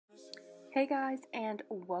Hey guys, and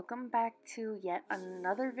welcome back to yet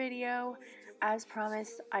another video. As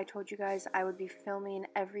promised, I told you guys I would be filming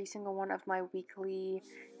every single one of my weekly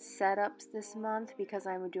setups this month because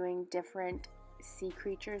I'm doing different sea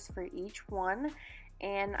creatures for each one.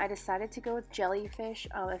 And I decided to go with jellyfish.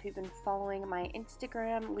 If you've been following my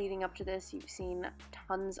Instagram leading up to this, you've seen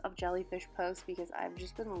tons of jellyfish posts because I've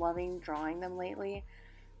just been loving drawing them lately.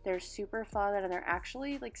 They're super fun and they're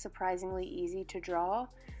actually like surprisingly easy to draw.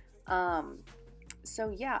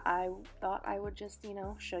 So yeah, I thought I would just,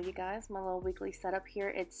 show you guys my little weekly setup here.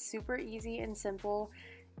 It's super easy and simple,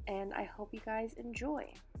 and I hope you guys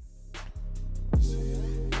enjoy.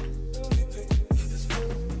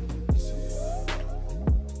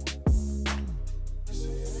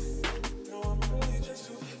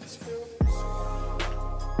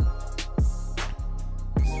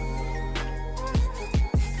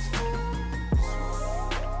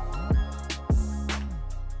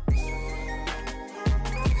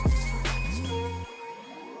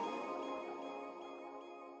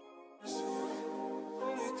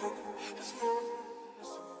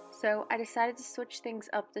 So I decided to switch things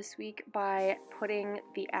up this week by putting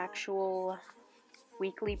the actual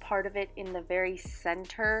weekly part of it in the very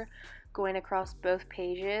center, going across both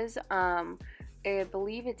pages. I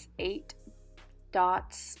believe it's 8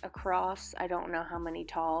 dots across. I don't know how many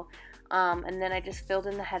tall. And then I just filled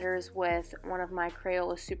in the headers with one of my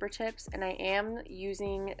Crayola Supertips, and I am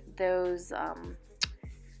using those,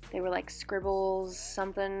 they were like scribbles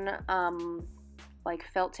something, like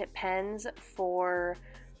felt tip pens for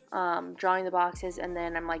drawing the boxes, and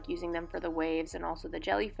then I'm like using them for the waves and also the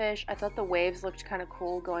jellyfish. I thought the waves looked kind of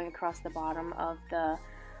cool going across the bottom of the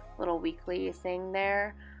little weekly thing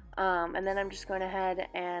there. And then I'm just going ahead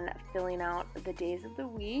and filling out the days of the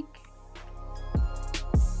week.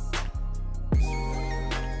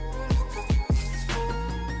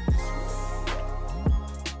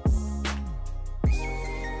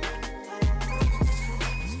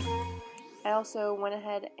 I also went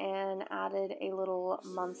ahead and added a little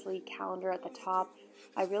monthly calendar at the top.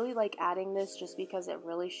 I really like adding this just because it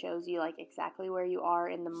really shows you like exactly where you are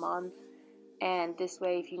in the month, and this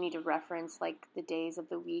way if you need to reference like the days of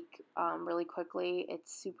the week really quickly,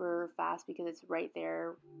 it's super fast because it's right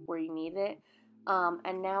there where you need it.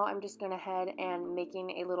 And now I'm just going ahead and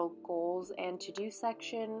making a little goals and to-do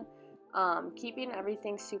section, keeping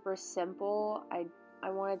everything super simple. I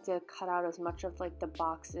wanted to cut out as much of like the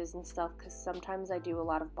boxes and stuff because sometimes I do a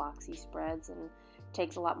lot of boxy spreads and it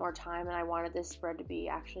takes a lot more time, and I wanted this spread to be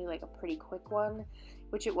actually like a pretty quick one,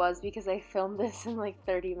 which it was because I filmed this in like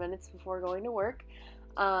 30 minutes before going to work.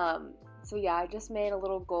 So yeah, I just made a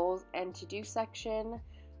little goals and to-do section,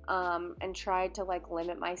 and tried to like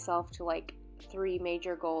limit myself to like 3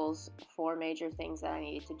 major goals, 4 major things that I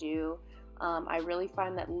needed to do. I really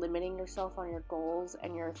find that limiting yourself on your goals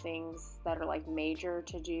and your things that are like major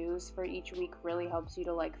to-dos for each week really helps you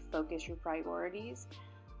to like focus your priorities.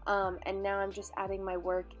 And now I'm just adding my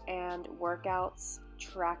work and workouts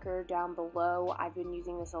tracker down below. I've been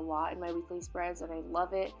using this a lot in my weekly spreads and I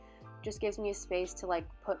love it. Just gives me a space to like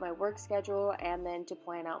put my work schedule and then to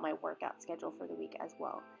plan out my workout schedule for the week as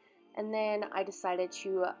well. And then I decided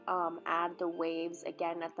to add the waves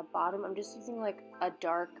again at the bottom. I'm just using like a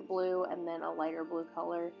dark blue and then a lighter blue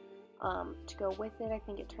color to go with it. I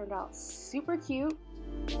think it turned out super cute.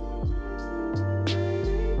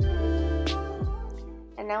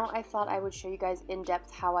 And now I thought I would show you guys in depth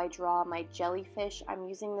how I draw my jellyfish. I'm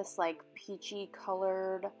using this like peachy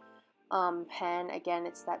colored pen. Again,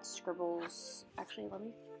 it's that Scribbles. Actually, let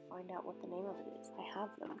me find out what the name of it is. I have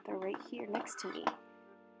them. They're right here next to me.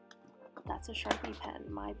 That's a Sharpie pen,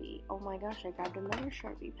 my bee. Oh my gosh, I grabbed another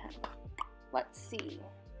Sharpie pen. Let's see.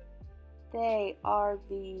 They are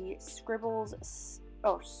the Scribble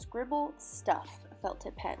Stuff felt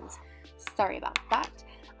tip pens. Sorry about that.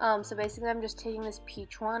 So basically I'm just taking this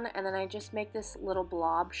peach one and then I just make this little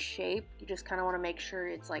blob shape. You just kind of want to make sure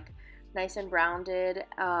it's like nice and rounded.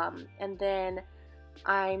 And then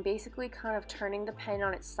I'm basically kind of turning the pen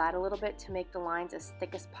on its side a little bit to make the lines as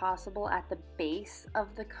thick as possible at the base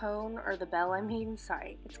of the cone, or the bell I mean,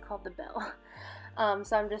 sorry, it's called the bell.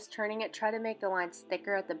 So I'm just turning it, try to make the lines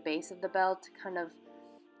thicker at the base of the bell to kind of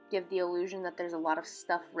give the illusion that there's a lot of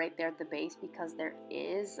stuff right there at the base, because there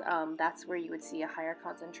is. That's where you would see a higher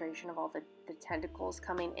concentration of all the tentacles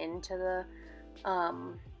coming into the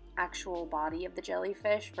actual body of the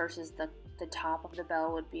jellyfish versus the top of the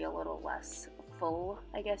bell would be a little less full,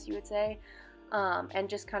 I guess you would say, and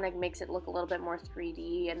just kind of makes it look a little bit more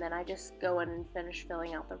 3D. And then I just go in and finish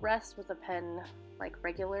filling out the rest with a pen like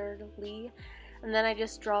regularly, and then I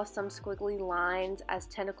just draw some squiggly lines as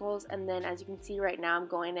tentacles. And then as you can see right now, I'm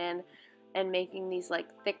going in and making these like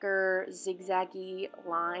thicker zigzaggy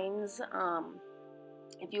lines.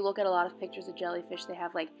 If you look at a lot of pictures of jellyfish, they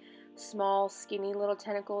have like small skinny little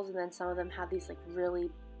tentacles, and then some of them have these like really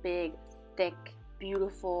big, thick,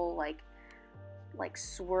 beautiful, like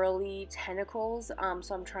swirly tentacles.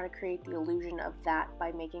 So I'm trying to create the illusion of that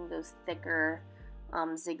by making those thicker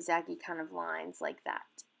zigzaggy kind of lines like that.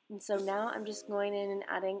 And so now I'm just going in and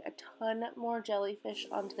adding a ton more jellyfish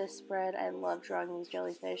onto this spread. I love drawing these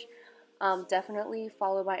jellyfish. Definitely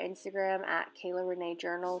follow my Instagram at Kayla Renee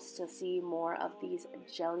Journals to see more of these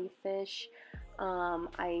jellyfish.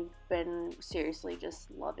 I've been seriously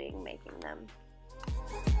just loving making them.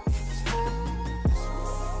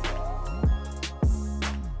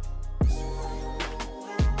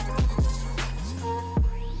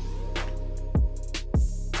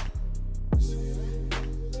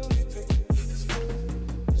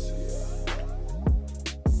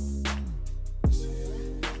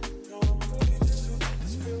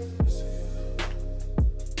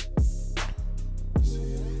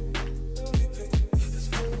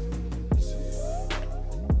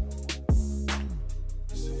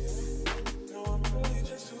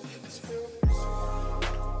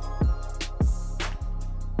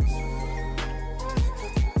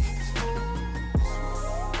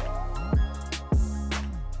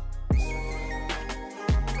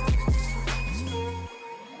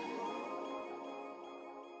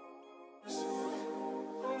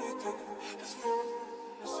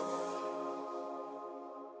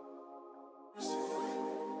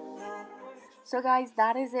 So guys,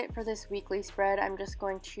 that is it for this weekly spread. I'm just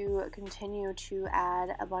going to continue to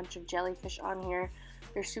add a bunch of jellyfish on here.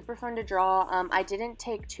 They're super fun to draw. I didn't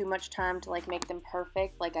take too much time to like make them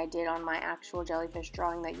perfect like I did on my actual jellyfish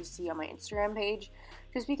drawing that you see on my Instagram page.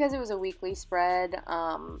 Just because it was a weekly spread,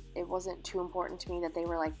 it wasn't too important to me that they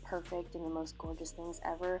were like perfect and the most gorgeous things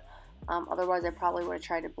ever. Otherwise, I probably would have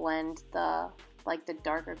tried to blend the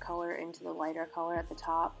darker color into the lighter color at the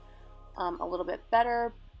top a little bit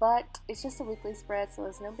better. But it's just a weekly spread, so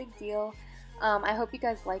it's no big deal. I hope you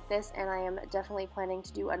guys like this, and I am definitely planning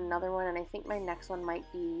to do another one, and I think my next one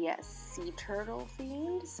might be sea turtle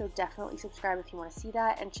themed, so definitely subscribe if you want to see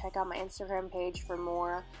that, and check out my Instagram page for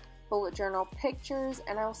more bullet journal pictures,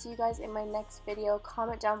 and I will see you guys in my next video.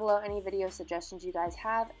 Comment down below any video suggestions you guys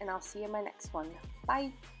have, and I'll see you in my next one.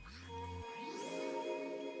 Bye!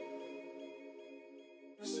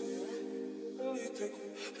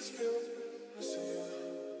 See you.